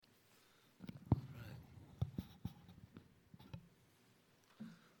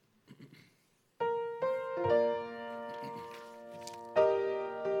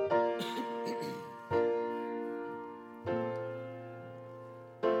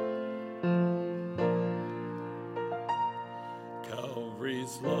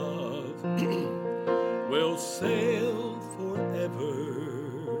Calvary's love will sail forever,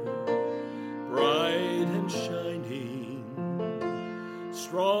 bright and shining,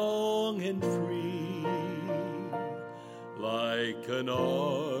 strong and free, like an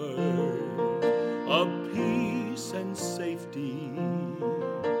ark of peace and safety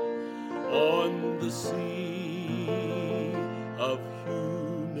on the sea of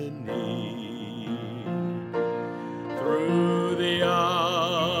human need. Through the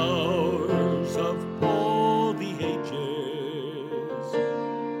hours of all the ages,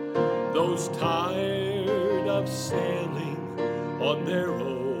 those tired of sailing on their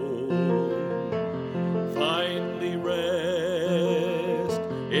own finally rest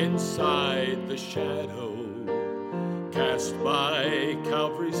inside the shadow cast by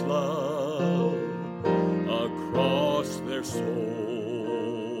Calvary's love across their souls.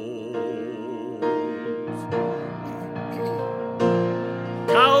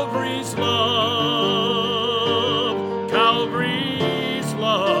 Calvary's love,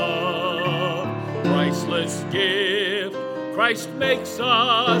 priceless gift Christ makes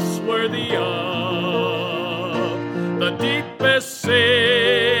us worthy of. The deepest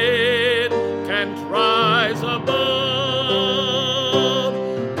sin can't rise above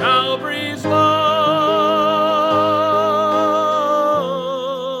Calvary's love.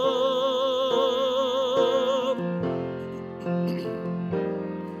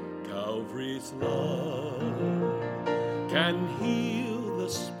 Calvary's love can heal the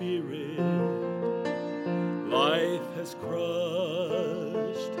spirit life has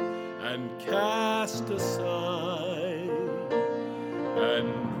crushed and cast aside,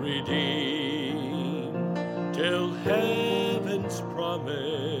 and redeem till heaven's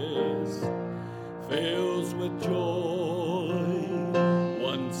promise fills with joy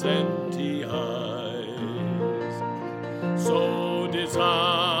one's empty eyes. So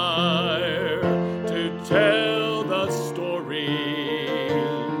desire to tell the story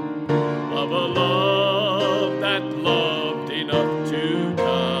of a love that loved enough to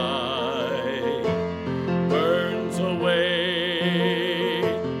die, burns away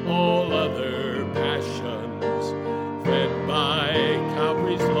all other passions, fed by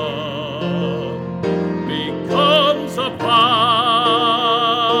Calvary's love, becomes a fire.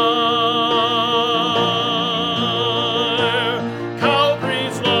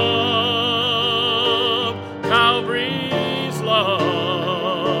 Calvary's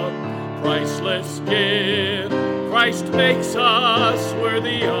love, priceless gift Christ makes us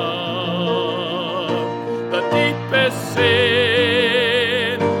worthy of. The deepest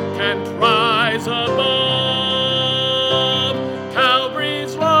sin can't rise above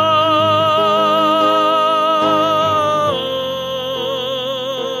Calvary's love.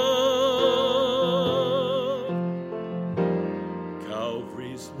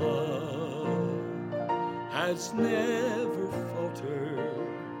 Calvary's love has never faltered.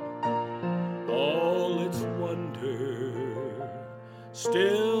 All its wonder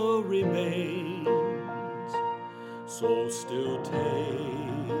still remains. So still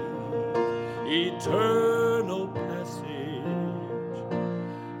take eternal passage,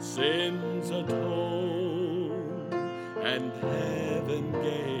 sins atoned and heaven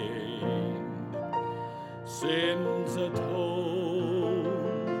gained. Sins atoned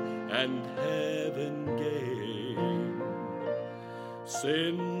and heaven gained.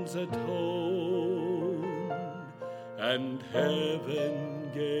 Sins atoned and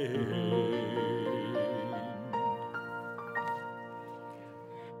heaven gained.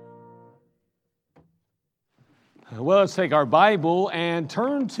 Well, let's take our Bible and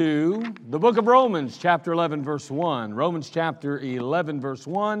turn to the book of Romans, chapter 11, verse 1. Romans chapter 11, verse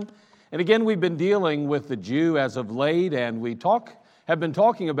 1. And again, we've been dealing with the Jew as of late, and we have been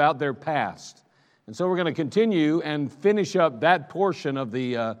talking about their past. And so we're going to continue and finish up that portion of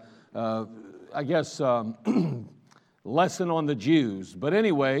the, lesson on the Jews. But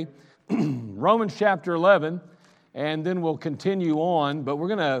anyway, Romans chapter 11, and then we'll continue on. But we're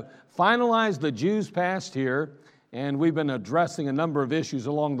going to finalize the Jews' past here, and we've been addressing a number of issues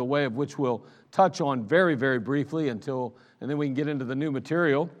along the way, of which we'll touch on very, very briefly and then we can get into the new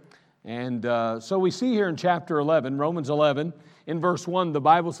material. And so we see here in chapter 11, Romans 11, in verse 1, the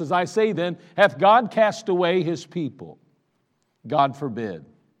Bible says, I say then, hath God cast away his people? God forbid.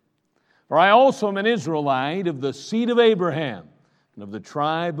 For I also am an Israelite of the seed of Abraham and of the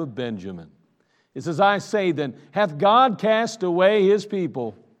tribe of Benjamin. It says, I say then, hath God cast away his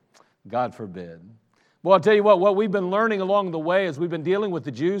people? God forbid. Well, I'll tell you what we've been learning along the way as we've been dealing with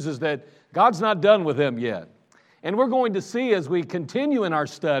the Jews is that God's not done with them yet. And we're going to see as we continue in our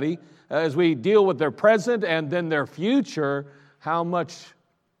study, as we deal with their present and then their future, how much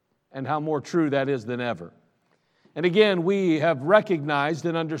and how more true that is than ever. And again, we have recognized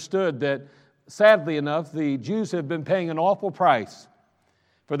and understood that, sadly enough, the Jews have been paying an awful price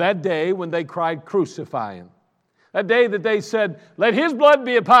for that day when they cried, "Crucify him." That day that they said, "Let his blood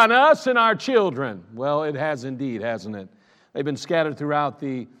be upon us and our children." Well, it has indeed, hasn't it? They've been scattered throughout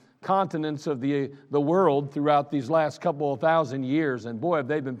the continents of the world throughout these last couple of thousand years, and boy, have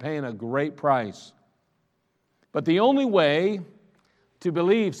they been paying a great price. But the only way to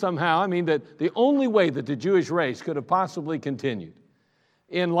believe somehow, that the only way that the Jewish race could have possibly continued,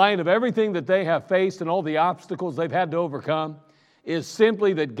 in light of everything that they have faced and all the obstacles they've had to overcome, is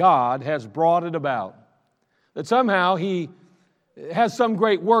simply that God has brought it about. That somehow He has some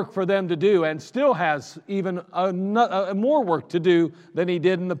great work for them to do, and still has even more work to do than He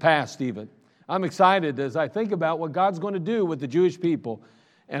did in the past even. I'm excited as I think about what God's going to do with the Jewish people,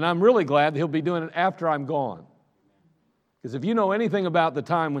 and I'm really glad that He'll be doing it after I'm gone. Because if you know anything about the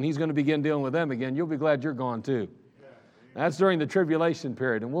time when He's going to begin dealing with them again, you'll be glad you're gone too. That's during the tribulation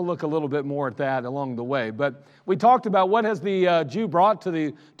period, and we'll look a little bit more at that along the way. But we talked about what has the Jew brought to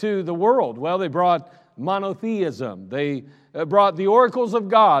the world. Well, they brought monotheism. They brought the oracles of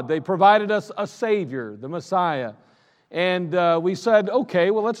God. They provided us a Savior, the Messiah. And we said, okay,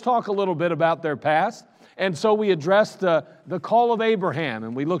 well, let's talk a little bit about their past. And so we addressed the call of Abraham,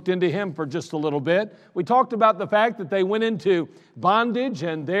 and we looked into him for just a little bit. We talked about the fact that they went into bondage,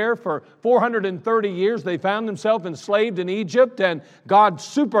 and there for 430 years they found themselves enslaved in Egypt, and God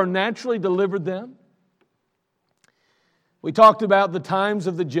supernaturally delivered them. We talked about the times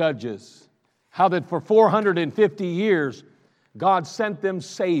of the judges, how that for 450 years God sent them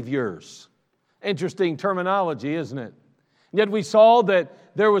saviors. Interesting terminology, isn't it? Yet we saw that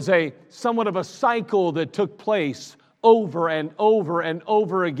there was somewhat of a cycle that took place over and over and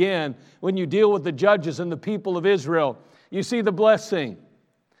over again when you deal with the judges and the people of Israel. You see the blessing.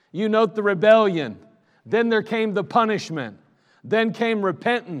 You note the rebellion. Then there came the punishment. Then came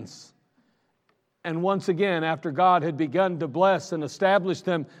repentance. And once again, after God had begun to bless and establish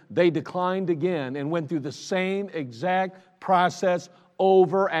them, they declined again and went through the same exact process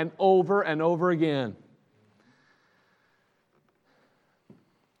over and over and over again.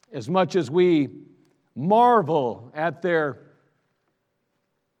 As much as we marvel at their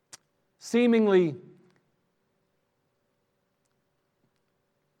seemingly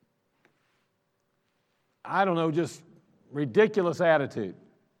just ridiculous attitude.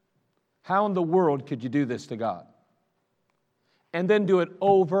 How in the world could you do this to God? And then do it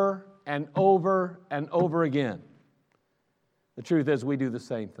over and over and over again. The truth is, we do the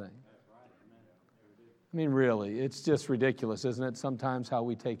same thing. Really, it's just ridiculous, isn't it? Sometimes how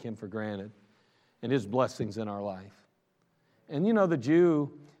we take Him for granted and His blessings in our life. And the Jew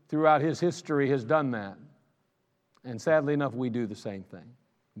throughout his history has done that. And sadly enough, we do the same thing.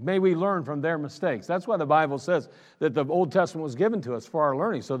 May we learn from their mistakes. That's why the Bible says that the Old Testament was given to us for our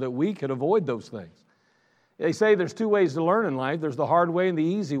learning, so that we could avoid those things. They say there's two ways to learn in life. There's the hard way and the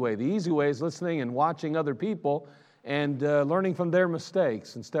easy way. The easy way is listening and watching other people and learning from their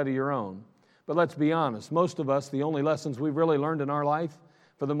mistakes instead of your own. But let's be honest, most of us, the only lessons we've really learned in our life,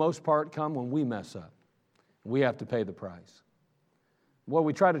 for the most part, come when we mess up. We have to pay the price. Well,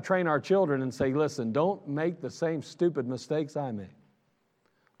 we try to train our children and say, listen, don't make the same stupid mistakes I made.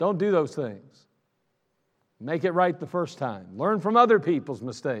 Don't do those things. Make it right the first time. Learn from other people's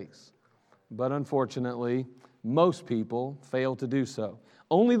mistakes. But unfortunately, most people fail to do so.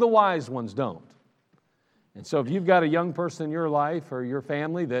 Only the wise ones don't. And so if you've got a young person in your life or your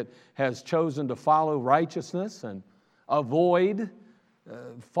family that has chosen to follow righteousness and avoid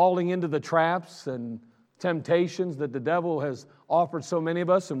falling into the traps and temptations that the devil has offered so many of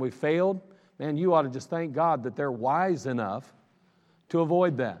us and we failed, man, you ought to just thank God that they're wise enough to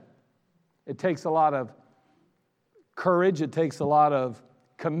avoid that. It takes a lot of courage. It takes a lot of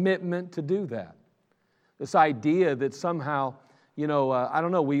commitment to do that. This idea that somehow,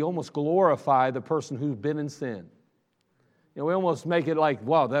 we almost glorify the person who's been in sin. We almost make it like,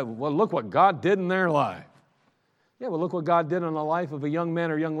 look what God did in their life. Yeah, well, look what God did in the life of a young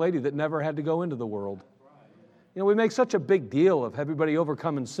man or young lady that never had to go into the world. We make such a big deal of everybody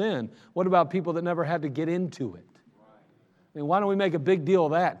overcoming sin. What about people that never had to get into it? Why don't we make a big deal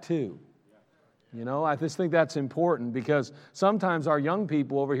of that too? I just think that's important because sometimes our young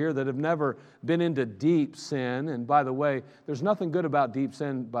people over here that have never been into deep sin, and by the way, there's nothing good about deep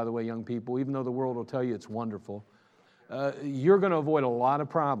sin, by the way, young people, even though the world will tell you it's wonderful. You're going to avoid a lot of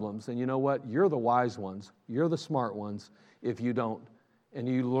problems, and you know what? You're the wise ones. You're the smart ones if you don't, and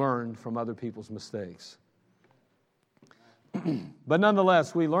you learn from other people's mistakes. But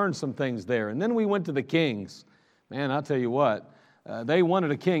nonetheless, we learned some things there. And then we went to the kings. Man, I'll tell you what, They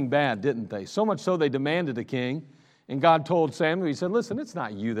wanted a king bad, didn't they? So much so they demanded a king. And God told Samuel, he said, listen, it's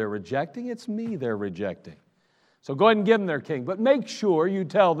not you they're rejecting, it's me they're rejecting. So go ahead and give them their king, but make sure you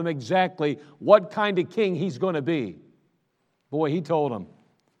tell them exactly what kind of king he's going to be. Boy, he told them.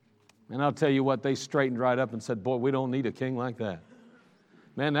 And I'll tell you what, they straightened right up and said, boy, we don't need a king like that.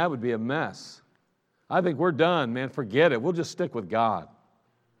 Man, that would be a mess. I think we're done, man. Forget it. We'll just stick with God.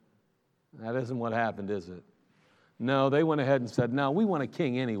 That isn't what happened, is it? No, they went ahead and said, no, we want a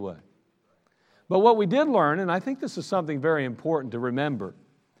king anyway. But what we did learn, and I think this is something very important to remember,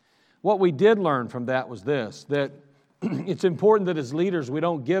 what we did learn from that was this, that it's important that as leaders we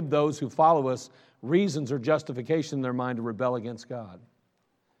don't give those who follow us reasons or justification in their mind to rebel against God.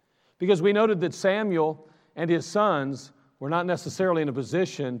 Because we noted that Samuel and his sons were not necessarily in a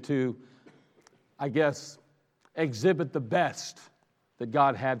position to, I guess, exhibit the best that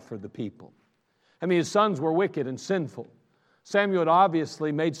God had for the people. I mean, his sons were wicked and sinful. Samuel had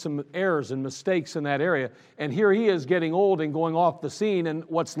obviously made some errors and mistakes in that area, and here he is getting old and going off the scene, and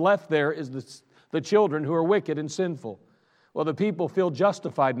what's left there is the children who are wicked and sinful. Well, the people feel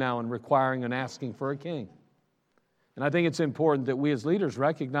justified now in requiring and asking for a king. And I think it's important that we as leaders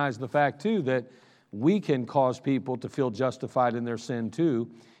recognize the fact, too, that we can cause people to feel justified in their sin,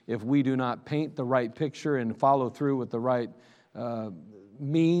 too, if we do not paint the right picture and follow through with the right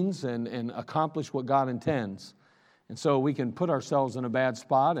means and accomplish what God intends. And so we can put ourselves in a bad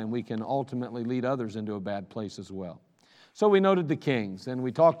spot, and we can ultimately lead others into a bad place as well. So we noted the kings, and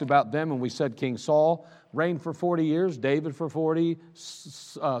we talked about them, and we said King Saul reigned for 40 years, David for 40,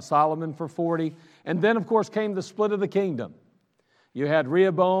 Solomon for 40, and then, of course, came the split of the kingdom. You had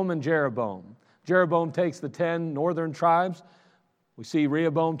Rehoboam and Jeroboam. Jeroboam takes the 10 northern tribes. We see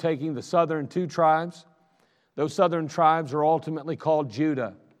Rehoboam taking the southern 2 tribes. Those southern tribes are ultimately called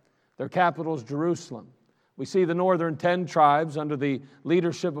Judah. Their capital is Jerusalem. We see the northern 10 tribes under the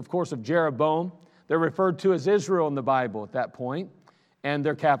leadership, of course, of Jeroboam. They're referred to as Israel in the Bible at that point, and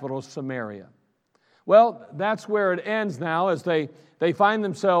their capital is Samaria. Well, that's where it ends now as they find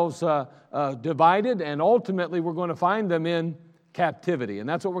themselves divided, and ultimately we're going to find them in captivity. And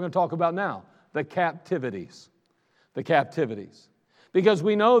that's what we're going to talk about now, the captivities. The captivities. Because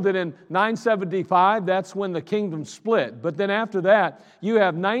we know that in 975, that's when the kingdom split. But then after that, you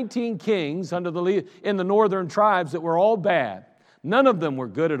have 19 kings in the northern tribes that were all bad. None of them were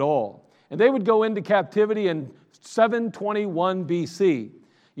good at all. And they would go into captivity in 721 BC.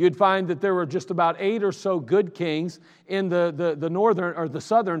 You'd find that there were just about 8 or so good kings in the northern or the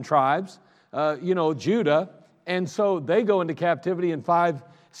southern tribes, Judah. And so they go into captivity in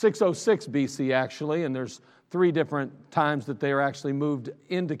 606 BC, actually, and there's 3 different times that they are actually moved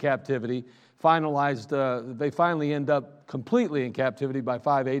into captivity. They finally end up completely in captivity by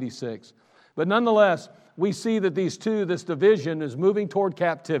 586. But nonetheless, we see that this division is moving toward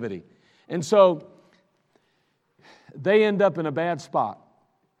captivity. And so they end up in a bad spot.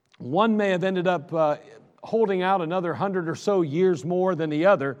 One may have ended up holding out another 100 or so years more than the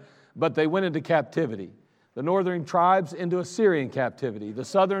other, but they went into captivity. The northern tribes into Assyrian captivity. The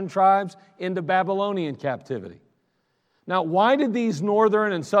southern tribes into Babylonian captivity. Now, why did these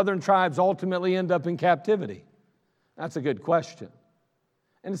northern and southern tribes ultimately end up in captivity? That's a good question.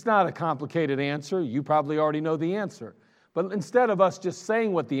 And it's not a complicated answer. You probably already know the answer. But instead of us just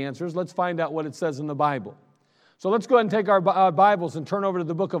saying what the answer is, let's find out what it says in the Bible. So let's go ahead and take our Bibles and turn over to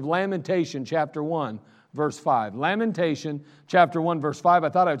the book of Lamentation, chapter 1, verse 5. Lamentation, chapter 1, verse 5. I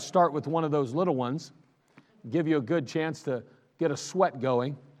thought I'd start with one of those little ones. Give you a good chance to get a sweat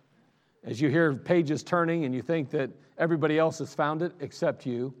going as you hear pages turning and you think that everybody else has found it except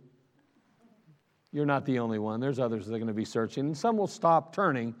you. You're not the only one. There's others that are going to be searching. And some will stop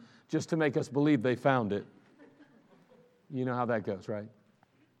turning just to make us believe they found it. You know how that goes, right?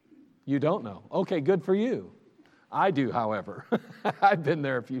 You don't know. Okay, good for you. I do, however. I've been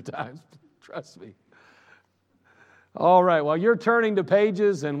there a few times. Trust me. All right, while you're turning to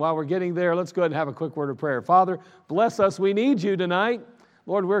pages and while we're getting there, let's go ahead and have a quick word of prayer. Father, bless us. We need you tonight.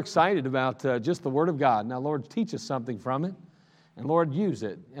 Lord, we're excited about just the Word of God. Now, Lord, teach us something from it. And, Lord, use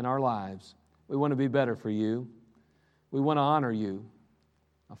it in our lives. We want to be better for you. We want to honor you.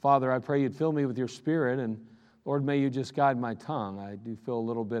 Now, Father, I pray you'd fill me with your Spirit. And, Lord, may you just guide my tongue. I do feel a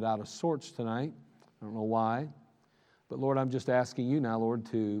little bit out of sorts tonight. I don't know why. But, Lord, I'm just asking you now, Lord,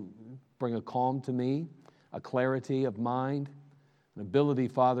 to bring a calm to me, a clarity of mind, an ability,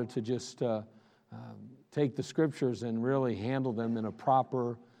 Father, to just take the Scriptures and really handle them in a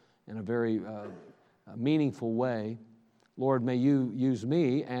proper and a very meaningful way. Lord, may you use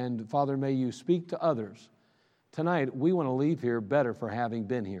me, and Father, may you speak to others. Tonight, we want to leave here better for having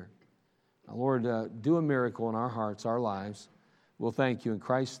been here. Now, Lord, do a miracle in our hearts, our lives. we'll thank you in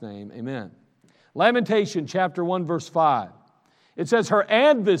Christ's name. Amen. Lamentation chapter 1, verse 5. It says, her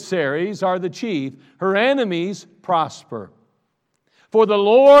adversaries are the chief, her enemies prosper. For the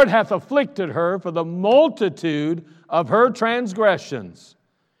Lord hath afflicted her for the multitude of her transgressions.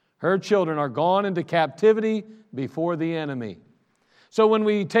 Her children are gone into captivity before the enemy. So when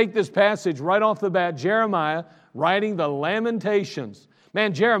we take this passage right off the bat, Jeremiah writing the Lamentations.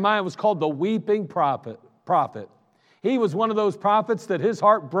 Man, Jeremiah was called the weeping prophet. He was one of those prophets that his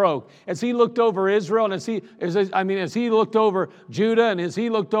heart broke as he looked over Israel and as he looked over Judah and as he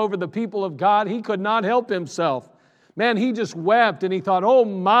looked over the people of God, he could not help himself. Man, he just wept and he thought, oh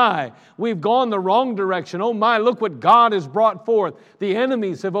my, we've gone the wrong direction. Oh my, look what God has brought forth. The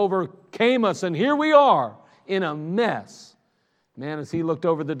enemies have overcame us and here we are in a mess. Man, as he looked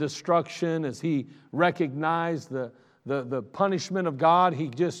over the destruction, as he recognized the punishment of God, he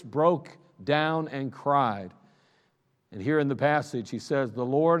just broke down and cried. And here in the passage, he says, the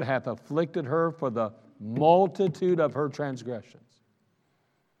Lord hath afflicted her for the multitude of her transgressions.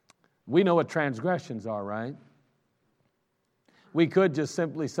 We know what transgressions are, right? We could just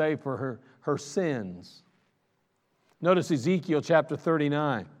simply say for her sins. Notice Ezekiel chapter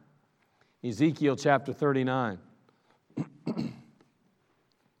 39. Ezekiel chapter 39.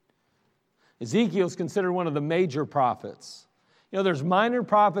 Ezekiel is considered one of the major prophets. You know, there's minor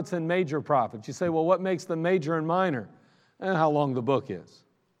prophets and major prophets. You say, well, what makes them major and minor? And how long the book is.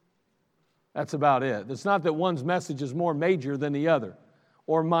 That's about it. It's not that one's message is more major than the other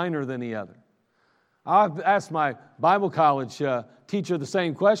or minor than the other. I've asked my Bible college teacher the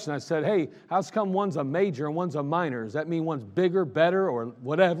same question. I said, hey, how's come one's a major and one's a minor? Does that mean one's bigger, better, or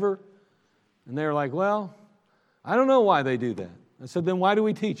whatever? And they were like, well, I don't know why they do that. I said, then why do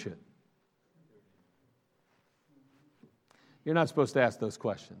we teach it? You're not supposed to ask those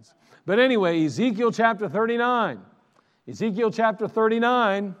questions. But anyway, Ezekiel chapter 39. Ezekiel chapter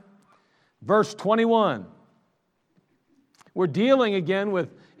 39, verse 21. We're dealing again with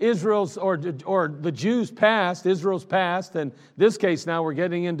Israel's or the Jews' past, Israel's past, and in this case now we're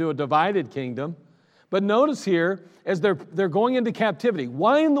getting into a divided kingdom. But notice here, as they're going into captivity.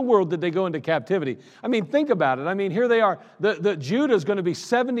 Why in the world did they go into captivity? I mean, think about it. I mean, here they are. The Judah is going to be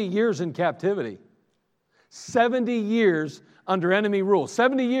 70 years in captivity. 70 years under enemy rule.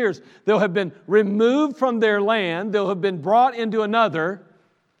 70 years, they'll have been removed from their land. They'll have been brought into another.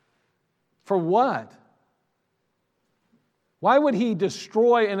 For what? Why would he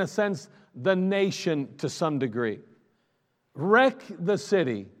destroy, in a sense, the nation to some degree? Wreck the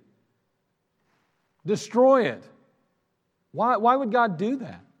city. Destroy it. Why would God do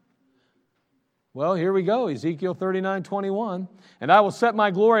that? Well, here we go, Ezekiel 39:21. And I will set my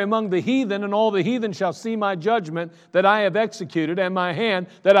glory among the heathen, and all the heathen shall see my judgment that I have executed, and my hand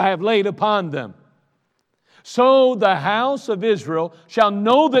that I have laid upon them. So the house of Israel shall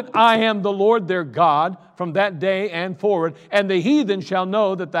know that I am the Lord their God from that day and forward, and the heathen shall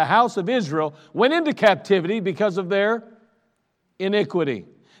know that the house of Israel went into captivity because of their iniquity,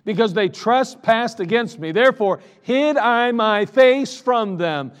 because they trespassed against me. Therefore hid I my face from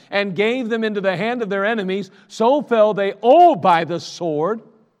them, and gave them into the hand of their enemies. So fell they all by the sword.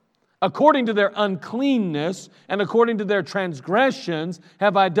 According to their uncleanness and according to their transgressions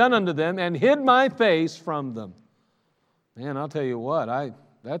have I done unto them, and hid my face from them. Man, I'll tell you what,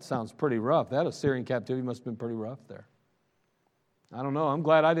 that sounds pretty rough. That Assyrian captivity must have been pretty rough there. I don't know. I'm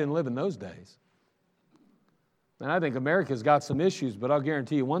glad I didn't live in those days. And I think America's got some issues, but I'll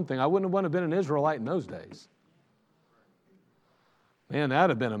guarantee you one thing. I wouldn't want to have been an Israelite in those days. Man, that would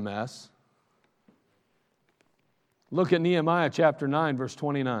have been a mess. Look at Nehemiah chapter 9, verse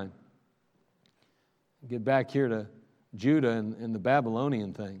 29. Get back here to Judah and the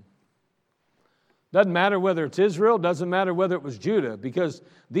Babylonian thing. Doesn't matter whether it's Israel, doesn't matter whether it was Judah, because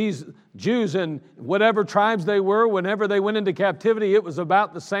these Jews and whatever tribes they were, whenever they went into captivity, it was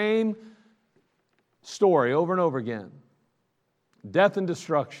about the same story over and over again. Death and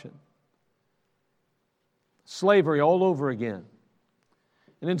destruction. Slavery all over again.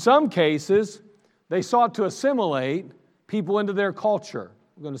 And in some cases, they sought to assimilate people into their culture.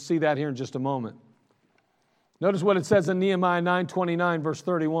 We're going to see that here in just a moment. Notice what it says in Nehemiah 9:29, verse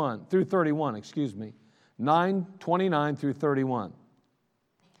 31, through 31, 9:29 through 31.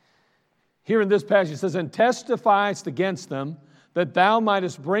 Here in this passage it says, and testifiest against them, that thou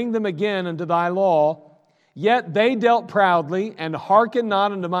mightest bring them again unto thy law, yet they dealt proudly, and hearkened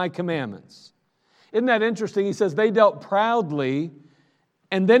not unto my commandments. Isn't that interesting? He says they dealt proudly,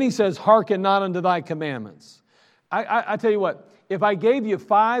 and then he says, hearken not unto thy commandments. I tell you what, if I gave you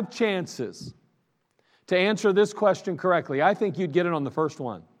 5 chances to answer this question correctly, I think you'd get it on the first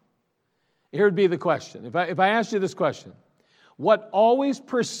one. Here would be the question. If I asked you this question, what always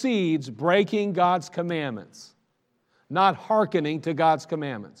precedes breaking God's commandments, not hearkening to God's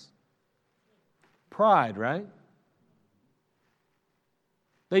commandments? Pride, right?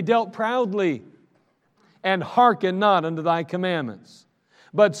 They dealt proudly and hearkened not unto thy commandments,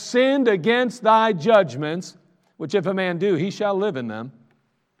 but sinned against thy judgments, which if a man do, he shall live in them.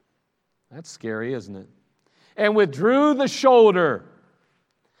 That's scary, isn't it? And withdrew the shoulder,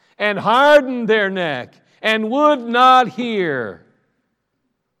 and hardened their neck, and would not hear.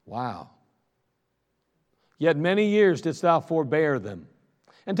 Wow. Yet many years didst thou forbear them,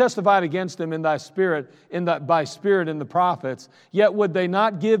 and testified against them in thy spirit, by spirit in the prophets. Yet would they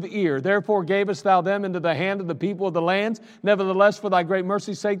not give ear. Therefore gavest thou them into the hand of the people of the lands. Nevertheless, for thy great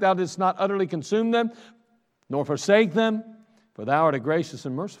mercy's sake, thou didst not utterly consume them, nor forsake them, for thou art a gracious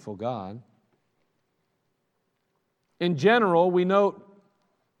and merciful God. In general, we note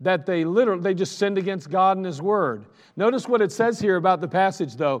that they just sinned against God and His Word. Notice what it says here about the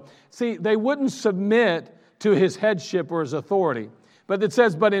passage, though. See, they wouldn't submit to His headship or His authority. But it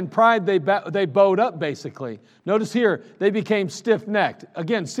says, but in pride they bowed up, basically. Notice here, they became stiff-necked.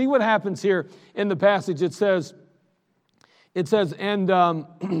 Again, see what happens here in the passage. It says, and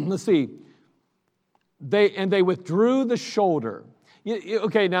let's see, they withdrew the shoulder.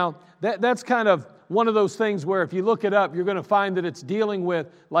 Okay, now, that's kind of one of those things where if you look it up, you're going to find that it's dealing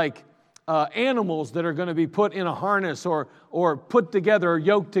with like animals that are going to be put in a harness or put together or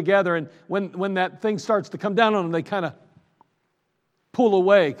yoked together. And when that thing starts to come down on them, they kind of pull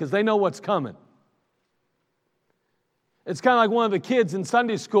away because they know what's coming. It's kind of like one of the kids in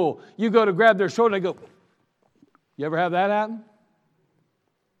Sunday school. You go to grab their shoulder and they go, you ever have that happen?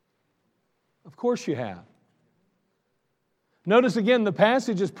 Of course you have. Notice again, the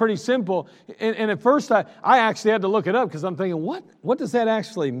passage is pretty simple. And at first I actually had to look it up because I'm thinking, what does that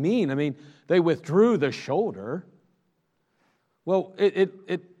actually mean? I mean, they withdrew the shoulder. Well,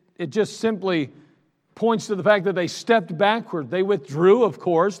 it just simply points to the fact that they stepped backward. They withdrew, of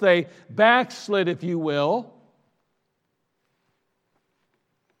course. They backslid, if you will.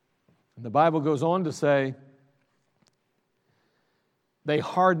 And the Bible goes on to say, they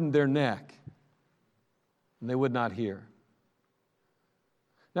hardened their neck, and they would not hear.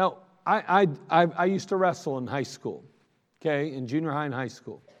 Now, I used to wrestle in high school, okay, in junior high and high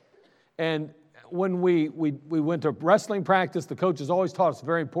school. And when we went to wrestling practice, the coaches always taught us a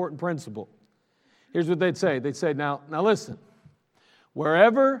very important principle. Here's what they'd say. They'd say, now listen,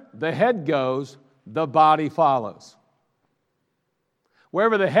 wherever the head goes, the body follows.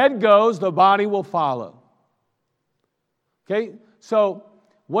 Wherever the head goes, the body will follow. Okay, so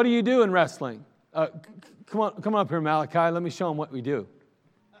what do you do in wrestling? Come up here, Malachi. Let me show them what we do.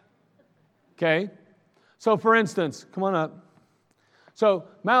 Okay, so for instance, come on up. So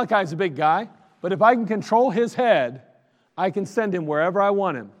Malachi's a big guy, but if I can control his head, I can send him wherever I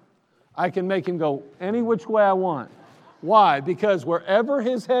want him. I can make him go any which way I want. Why? Because wherever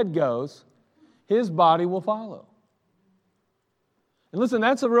his head goes, his body will follow. And listen,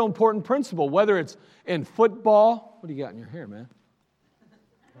 that's a real important principle, whether it's in football. What do you got in your hair, man?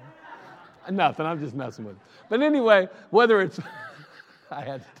 Nothing, I'm just messing with it. But anyway, whether it's... I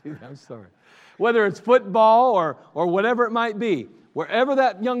had to do that, I'm sorry. Whether it's football or whatever it might be, wherever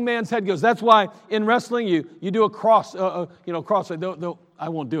that young man's head goes. That's why in wrestling you do a cross, cross. I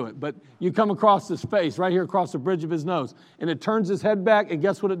won't do it, but you come across his face, right here across the bridge of his nose, and it turns his head back, and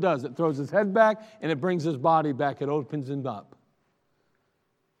guess what it does? It throws his head back, and it brings his body back. It opens him up.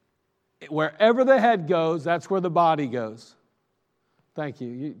 Wherever the head goes, that's where the body goes. Thank you.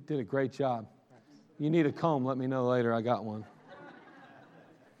 You did a great job. You need a comb, let me know later. I got one.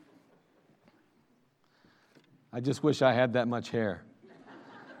 I just wish I had that much hair.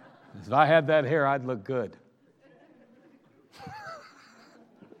 If I had that hair, I'd look good.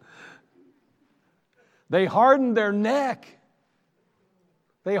 They hardened their neck.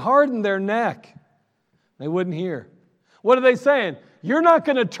 They hardened their neck. They wouldn't hear. What are they saying? You're not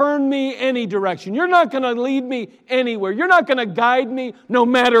going to turn me any direction. You're not going to lead me anywhere. You're not going to guide me no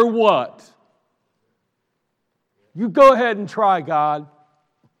matter what. You go ahead and try, God.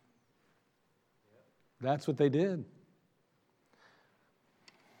 That's what they did.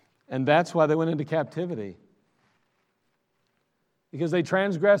 And that's why they went into captivity. Because they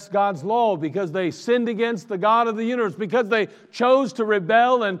transgressed God's law, because they sinned against the God of the universe, because they chose to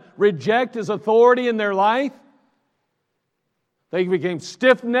rebel and reject His authority in their life. They became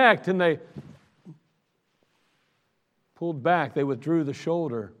stiff-necked and they pulled back. They withdrew the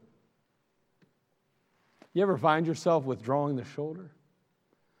shoulder. You ever find yourself withdrawing the shoulder?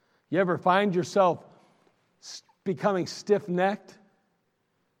 You ever find yourself becoming stiff-necked?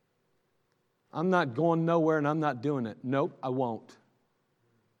 I'm not going nowhere and I'm not doing it. Nope, I won't.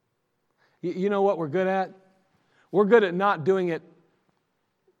 You know what we're good at? We're good at not doing it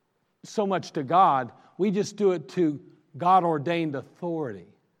so much to God. We just do it to God-ordained authority.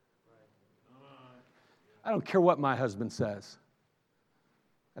 I don't care what my husband says.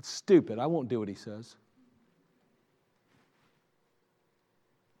 That's stupid. I won't do what he says.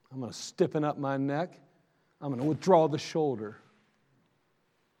 I'm going to stiffen up my neck. I'm going to withdraw the shoulder.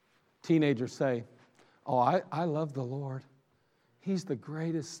 Teenagers say, oh, I love the Lord. He's the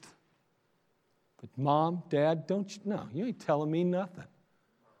greatest. But Mom, Dad, you ain't telling me nothing.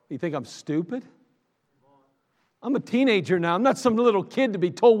 You think I'm stupid? I'm a teenager now. I'm not some little kid to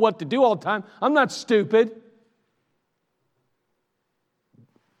be told what to do all the time. I'm not stupid.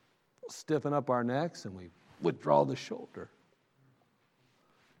 We'll stiffen up our necks and we withdraw the shoulder.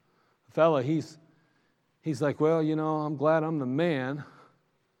 The fella, he's like, well, I'm glad I'm the man.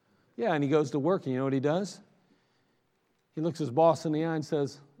 Yeah, and he goes to work, and you know what he does? He looks his boss in the eye and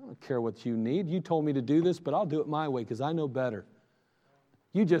says, I don't care what you need. You told me to do this, but I'll do it my way because I know better.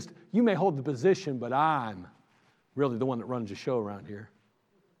 You may hold the position, but I'm really the one that runs the show around here.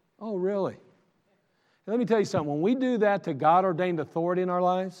 Oh, really? And let me tell you something. When we do that to God-ordained authority in our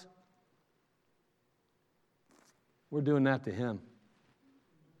lives, we're doing that to Him.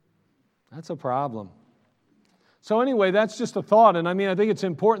 That's a problem. So anyway, that's just a thought. And I think it's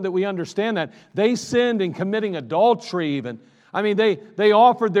important that we understand that. They sinned in committing adultery even. They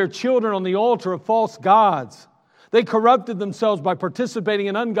offered their children on the altar of false gods. They corrupted themselves by participating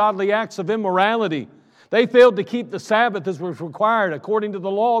in ungodly acts of immorality. They failed to keep the Sabbath as was required according to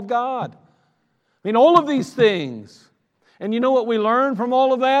the law of God. All of these things. And you know what we learn from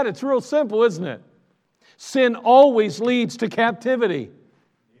all of that? It's real simple, isn't it? Sin always leads to captivity.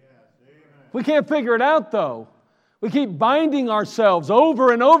 We can't figure it out, though. We keep binding ourselves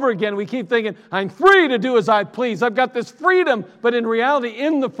over and over again. We keep thinking, I'm free to do as I please. I've got this freedom. But in reality,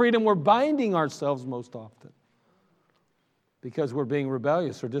 in the freedom, we're binding ourselves most often. Because we're being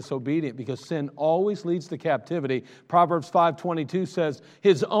rebellious or disobedient. Because sin always leads to captivity. Proverbs 5:22 says,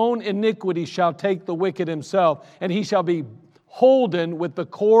 His own iniquity shall take the wicked himself, and he shall be holden with the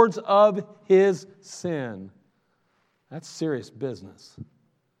cords of his sin. That's serious business.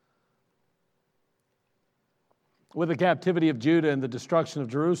 With the captivity of Judah and the destruction of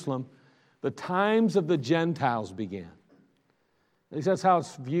Jerusalem, the times of the Gentiles began. At least that's how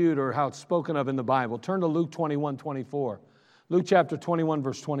it's viewed or how it's spoken of in the Bible. Turn to Luke 21:24. Luke chapter 21,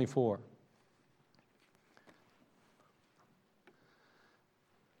 verse 24.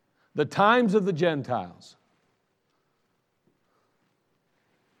 The times of the Gentiles.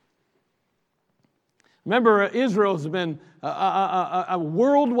 Remember, Israel's been a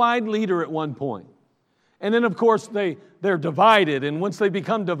worldwide leader at one point. And then, of course, they're divided. And once they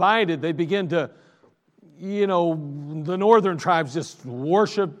become divided, they begin to, the northern tribes just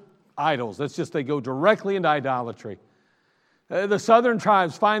worship idols. They go directly into idolatry. The southern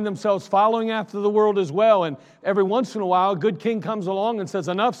tribes find themselves following after the world as well. And every once in a while, a good king comes along and says,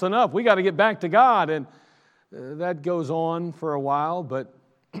 enough's enough. We got to get back to God. And that goes on for a while. But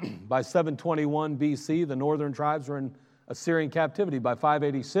by 721 BC, the northern tribes were in Assyrian captivity. By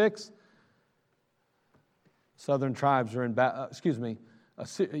 586, southern tribes are in,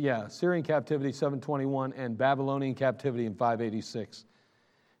 Assyrian captivity, 721, and Babylonian captivity in 586.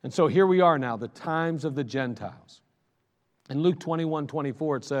 And so here we are now, the times of the Gentiles. In Luke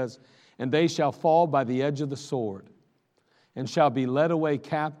 21:24 it says, And they shall fall by the edge of the sword, and shall be led away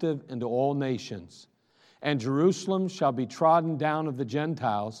captive into all nations. And Jerusalem shall be trodden down of the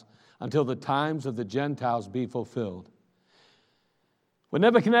Gentiles until the times of the Gentiles be fulfilled. When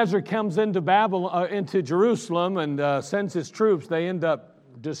Nebuchadnezzar comes into Jerusalem and sends his troops, they end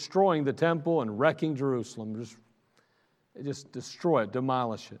up destroying the temple and wrecking Jerusalem. Just destroy it,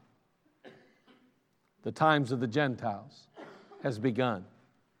 demolish it. The times of the Gentiles has begun.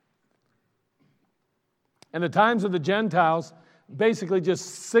 And the times of the Gentiles basically just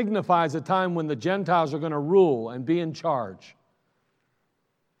signifies a time when the Gentiles are going to rule and be in charge.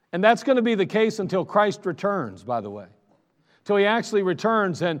 And that's going to be the case until Christ returns, by the way. Till He actually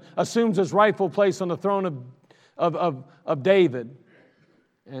returns and assumes His rightful place on the throne of David.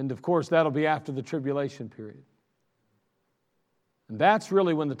 And of course, that'll be after the tribulation period. And that's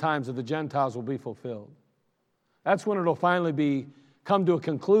really when the times of the Gentiles will be fulfilled. That's when it'll finally come to a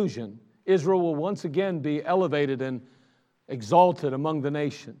conclusion. Israel will once again be elevated and exalted among the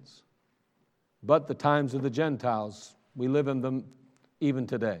nations. But the times of the Gentiles, we live in them even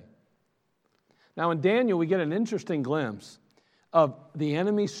today. Now in Daniel, we get an interesting glimpse of the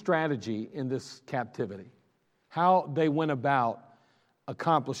enemy's strategy in this captivity, how they went about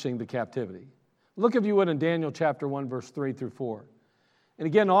accomplishing the captivity. Look, if you would, in Daniel chapter 1, verse 3 through 4. And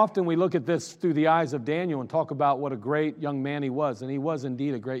again, often we look at this through the eyes of Daniel and talk about what a great young man he was, and he was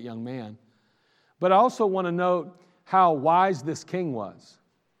indeed a great young man. But I also want to note how wise this king was.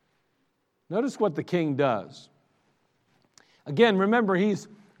 Notice what the king does. Again, remember, he's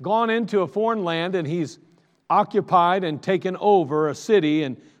gone into a foreign land and he's occupied and taken over a city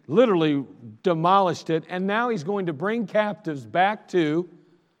and literally demolished it, and now he's going to bring captives back to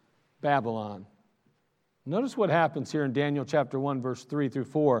Babylon. Notice what happens here in Daniel chapter 1, verse 3 through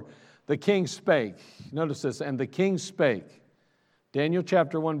 4. The king spake. Notice this, and the king spake. Daniel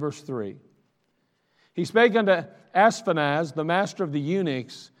chapter 1, verse 3. He spake unto Ashpenaz, the master of the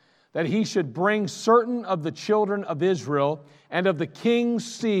eunuchs, that he should bring certain of the children of Israel and of the king's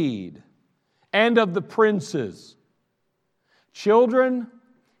seed and of the princes, children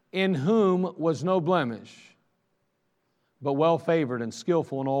in whom was no blemish, but well favored and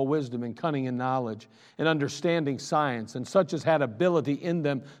skillful in all wisdom and cunning in knowledge and understanding science, and such as had ability in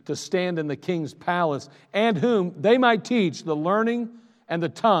them to stand in the king's palace, and whom they might teach the learning and the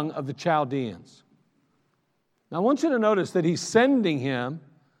tongue of the Chaldeans. Now I want you to notice that he's sending him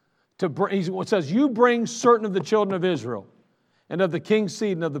to bring, it says, you bring certain of the children of Israel and of the king's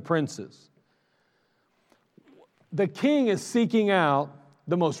seed and of the princes. The king is seeking out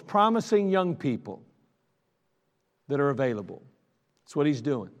the most promising young people that are available. That's what he's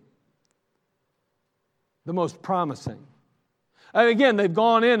doing. The most promising. Again, they've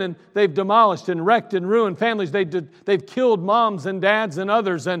gone in and they've demolished and wrecked and ruined families. They've killed moms and dads and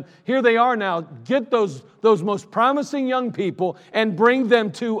others. And here they are now. Get those most promising young people and bring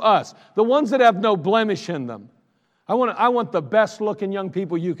them to us. The ones that have no blemish in them. I want the best looking young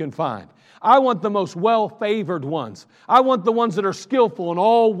people you can find. I want the most well-favored ones. I want the ones that are skillful in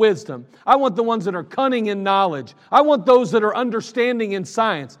all wisdom. I want the ones that are cunning in knowledge. I want those that are understanding in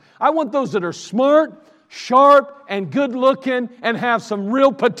science. I want those that are smart, sharp, and good-looking and have some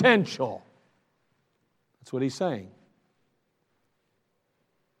real potential. That's what he's saying.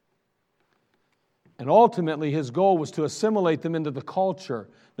 And ultimately, his goal was to assimilate them into the culture.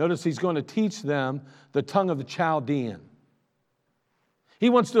 Notice he's going to teach them the tongue of the Chaldean. He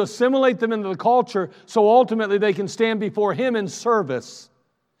wants to assimilate them into the culture so ultimately they can stand before him in service.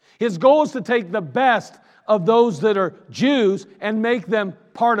 His goal is to take the best of those that are Jews and make them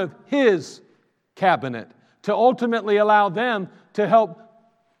part of his cabinet, to ultimately allow them to help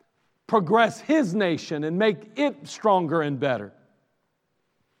progress his nation and make it stronger and better.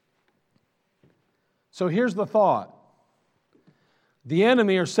 So here's the thought. The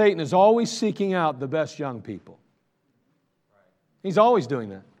enemy, or Satan, is always seeking out the best young people. He's always doing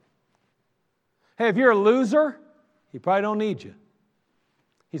that. Hey, if you're a loser, he probably don't need you.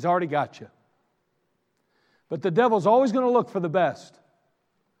 He's already got you. But the devil's always going to look for the best.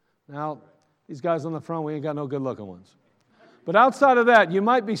 Now, these guys on the front, we ain't got no good-looking ones. But outside of that, you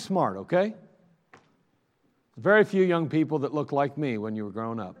might be smart, okay? Very few young people that look like me when you were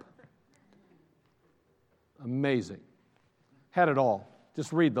growing up. Amazing. Had it all.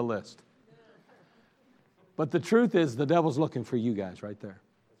 Just read the list. But the truth is, the devil's looking for you guys right there.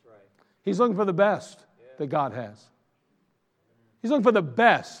 That's right. He's looking for the best that God has. He's looking for the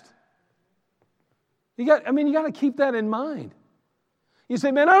best. You got to keep that in mind. You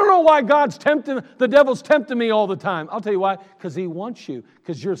say, man, I don't know why the devil's tempting me all the time. I'll tell you why. Because he wants you.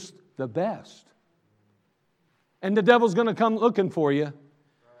 Because you're the best. And the devil's going to come looking for you.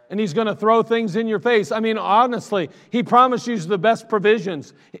 And he's going to throw things in your face. I mean, honestly, he promised you the best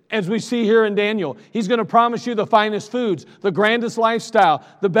provisions, as we see here in Daniel. He's going to promise you the finest foods, the grandest lifestyle,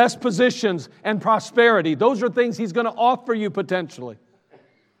 the best positions, and prosperity. Those are things he's going to offer you potentially.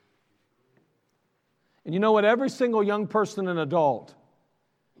 And you know what? Every single young person and adult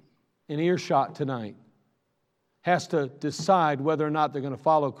in earshot tonight has to decide whether or not they're going to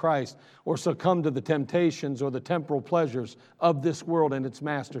follow Christ or succumb to the temptations or the temporal pleasures of this world and its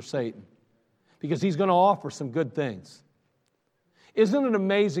master, Satan. Because he's going to offer some good things. Isn't it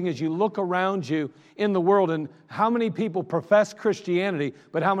amazing as you look around you in the world and how many people profess Christianity,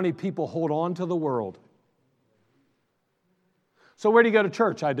 but how many people hold on to the world? So where do you go to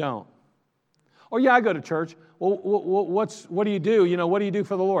church? I don't. Oh yeah, I go to church. Well, what do you do? You know, what do you do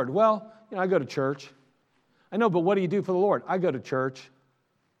for the Lord? Well, I go to church. I know, but what do you do for the Lord? I go to church.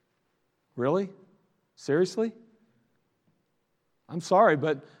 Really? Seriously? I'm sorry,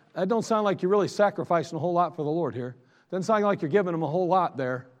 but that don't sound like you're really sacrificing a whole lot for the Lord here. Doesn't sound like you're giving Him a whole lot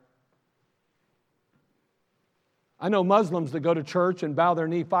there. I know Muslims that go to church and bow their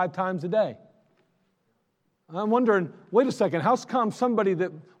knee 5 times a day. I'm wondering, wait a second, how come somebody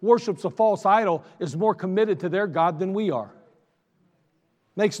that worships a false idol is more committed to their God than we are?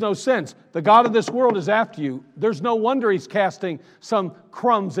 Makes no sense. The God of this world is after you. There's no wonder He's casting some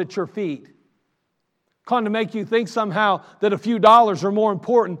crumbs at your feet. Trying to make you think somehow that a few dollars are more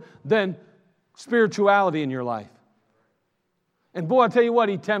important than spirituality in your life. And boy, I tell you what,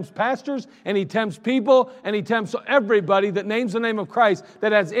 He tempts pastors, and He tempts people, and He tempts everybody that names the name of Christ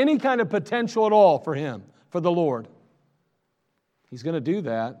that has any kind of potential at all for Him, for the Lord. He's going to do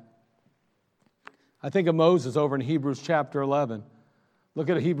that. I think of Moses over in Hebrews chapter 11. Look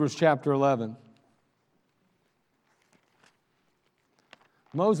at Hebrews chapter 11.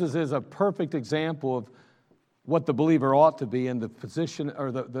 Moses is a perfect example of what the believer ought to be and the position or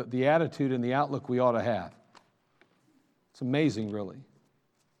the attitude and the outlook we ought to have. It's amazing, really.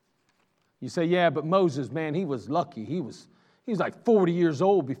 You say, yeah, but Moses, man, he was lucky. He was like 40 years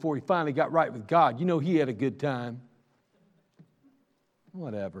old before he finally got right with God. You know, he had a good time.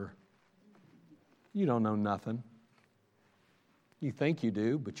 Whatever. You don't know nothing. You think you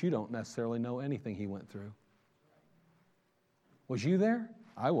do, but you don't necessarily know anything he went through. Was you there?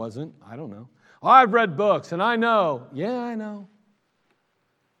 I wasn't. I don't know. Oh, I've read books and I know. Yeah, I know.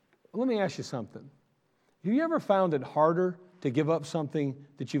 Let me ask you something. Have you ever found it harder to give up something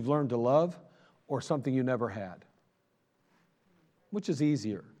that you've learned to love or something you never had? Which is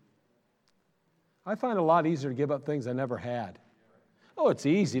easier? I find it a lot easier to give up things I never had. Oh, it's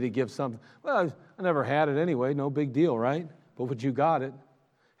easy to give something. Well, I never had it anyway. No big deal, right? But you got it.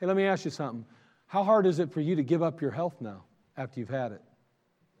 Hey, let me ask you something. How hard is it for you to give up your health now after you've had it?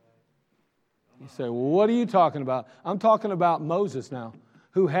 You say, well, what are you talking about? I'm talking about Moses now,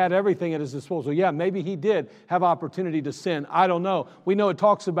 who had everything at his disposal. Yeah, maybe he did have opportunity to sin. I don't know. We know it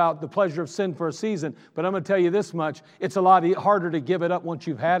talks about the pleasure of sin for a season, but I'm going to tell you this much. It's a lot harder to give it up once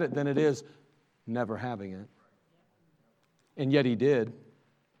you've had it than it is never having it. And yet he did.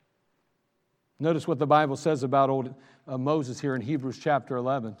 Notice what the Bible says about old Moses here in Hebrews chapter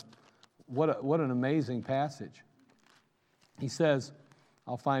 11. What an amazing passage. He says,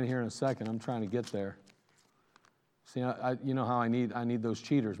 I'll find it here in a second. I'm trying to get there. See, you know how I need those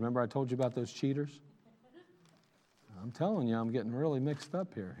cheaters. Remember I told you about those cheaters? I'm telling you, I'm getting really mixed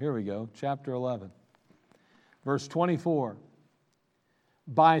up here. Here we go, chapter 11. Verse 24.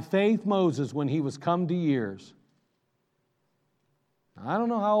 By faith Moses, when he was come to years. Now, I don't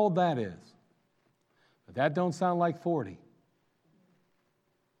know how old that is. But that don't sound like 40.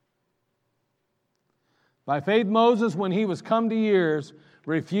 By faith Moses, when he was come to years,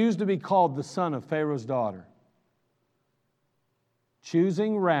 refused to be called the son of Pharaoh's daughter,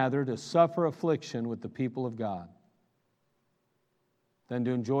 choosing rather to suffer affliction with the people of God than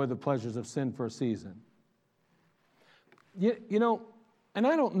to enjoy the pleasures of sin for a season. You know, and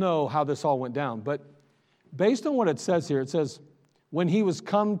I don't know how this all went down, but based on what it says here, it says, when he was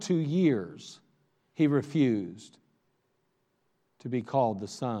come to years, he refused to be called the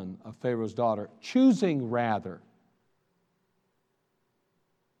son of Pharaoh's daughter, choosing rather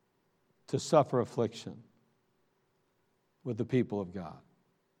to suffer affliction with the people of God.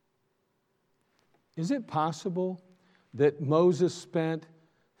 Is it possible that Moses spent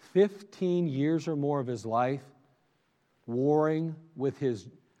 15 years or more of his life warring with his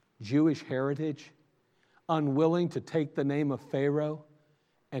Jewish heritage, unwilling to take the name of Pharaoh,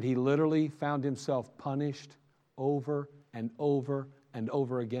 and he literally found himself punished over and over and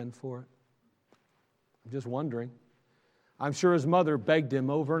over again for it? I'm just wondering. I'm sure his mother begged him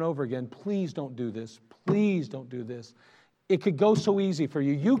over and over again, please don't do this. Please don't do this. It could go so easy for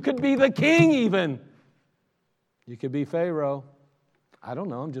you. You could be the king even. You could be Pharaoh. I don't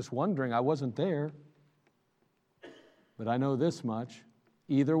know. I'm just wondering. I wasn't there. But I know this much.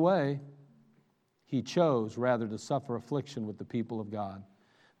 Either way, he chose rather to suffer affliction with the people of God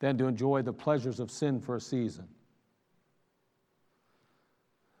than to enjoy the pleasures of sin for a season.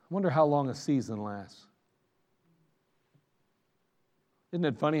 I wonder how long a season lasts. Isn't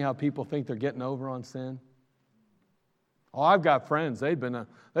it funny how people think they're getting over on sin? Oh, I've got friends. They've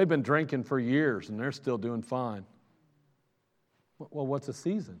been drinking for years and they're still doing fine. Well, what's a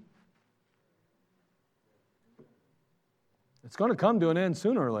season? It's going to come to an end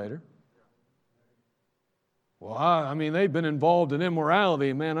sooner or later. Well, I mean, they've been involved in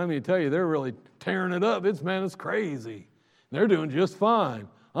immorality. Man, I mean to tell you, they're really tearing it up. It's crazy. They're doing just fine.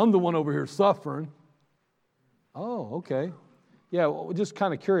 I'm the one over here suffering. Oh, okay. Yeah, well, just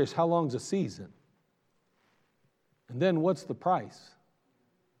kind of curious, how long's a season? And then what's the price?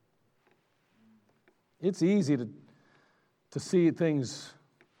 It's easy to see things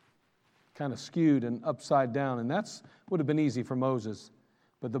kind of skewed and upside down, and that's would have been easy for Moses.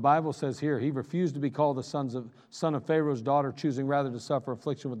 But the Bible says here, he refused to be called the son of Pharaoh's daughter, choosing rather to suffer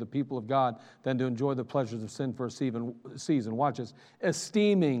affliction with the people of God than to enjoy the pleasures of sin for a season. Watch this.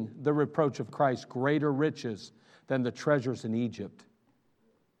 Esteeming the reproach of Christ greater riches than the treasures in Egypt.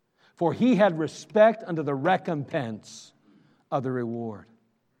 For he had respect unto the recompense of the reward.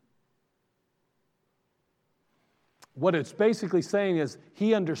 What it's basically saying is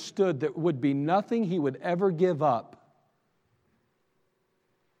he understood there would be nothing he would ever give up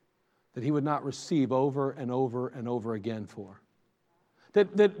that he would not receive over and over and over again for.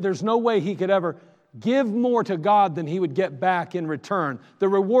 That there's no way he could ever give more to God than he would get back in return. The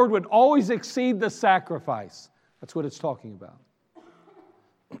reward would always exceed the sacrifice. That's what it's talking about.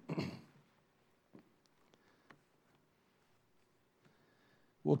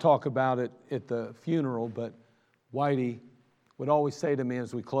 We'll talk about it at the funeral, but Whitey would always say to me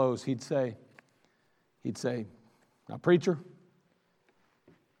as we close, he'd say, now preacher,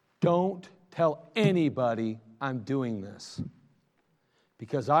 don't tell anybody I'm doing this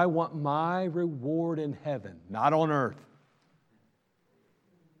because I want my reward in heaven, not on earth.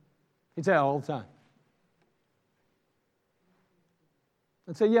 He'd say that all the time.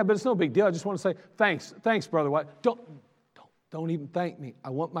 I'd say, yeah, but it's no big deal. I just want to say, thanks, Brother White. Don't even thank me.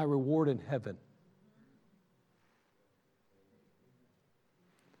 I want my reward in heaven.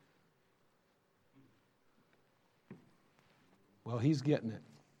 Well, he's getting it.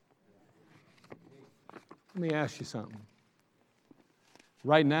 Let me ask you something.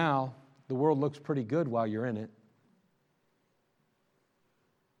 Right now, the world looks pretty good while you're in it.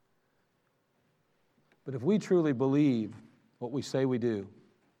 But if we truly believe what we say we do,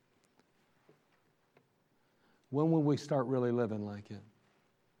 when will we start really living like it?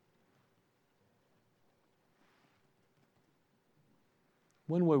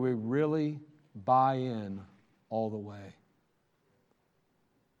 When will we really buy in all the way?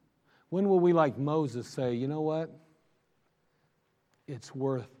 When will we, like Moses, say, you know what? It's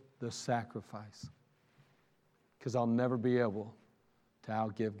worth the sacrifice because I'll never be able to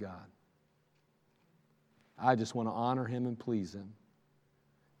outgive God. I just want to honor Him and please Him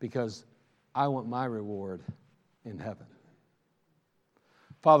because I want my reward in heaven.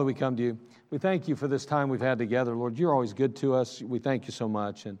 Father, we come to you. We thank you for this time we've had together. Lord, you're always good to us. We thank you so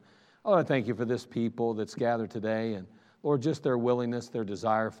much. And I want to thank you for this people that's gathered today and Lord, just their willingness, their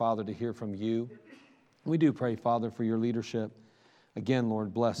desire, Father, to hear from you. We do pray, Father, for your leadership. Again,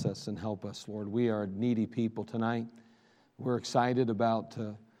 Lord, bless us and help us, Lord. We are needy people tonight. We're excited about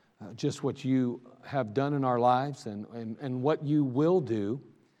just what you have done in our lives and what you will do.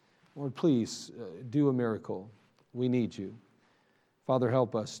 Lord, please do a miracle. We need you. Father,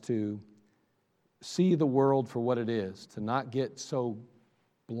 help us to see the world for what it is, to not get so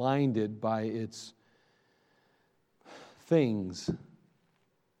blinded by its things,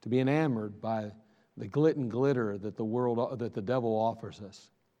 to be enamored by the glit and glitter that the devil offers us.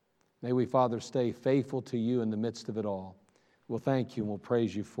 May we, Father, stay faithful to you in the midst of it all. We'll thank you and we'll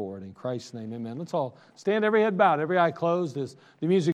praise you for it. In Christ's name, amen. Let's all stand, every head bowed, every eye closed as the music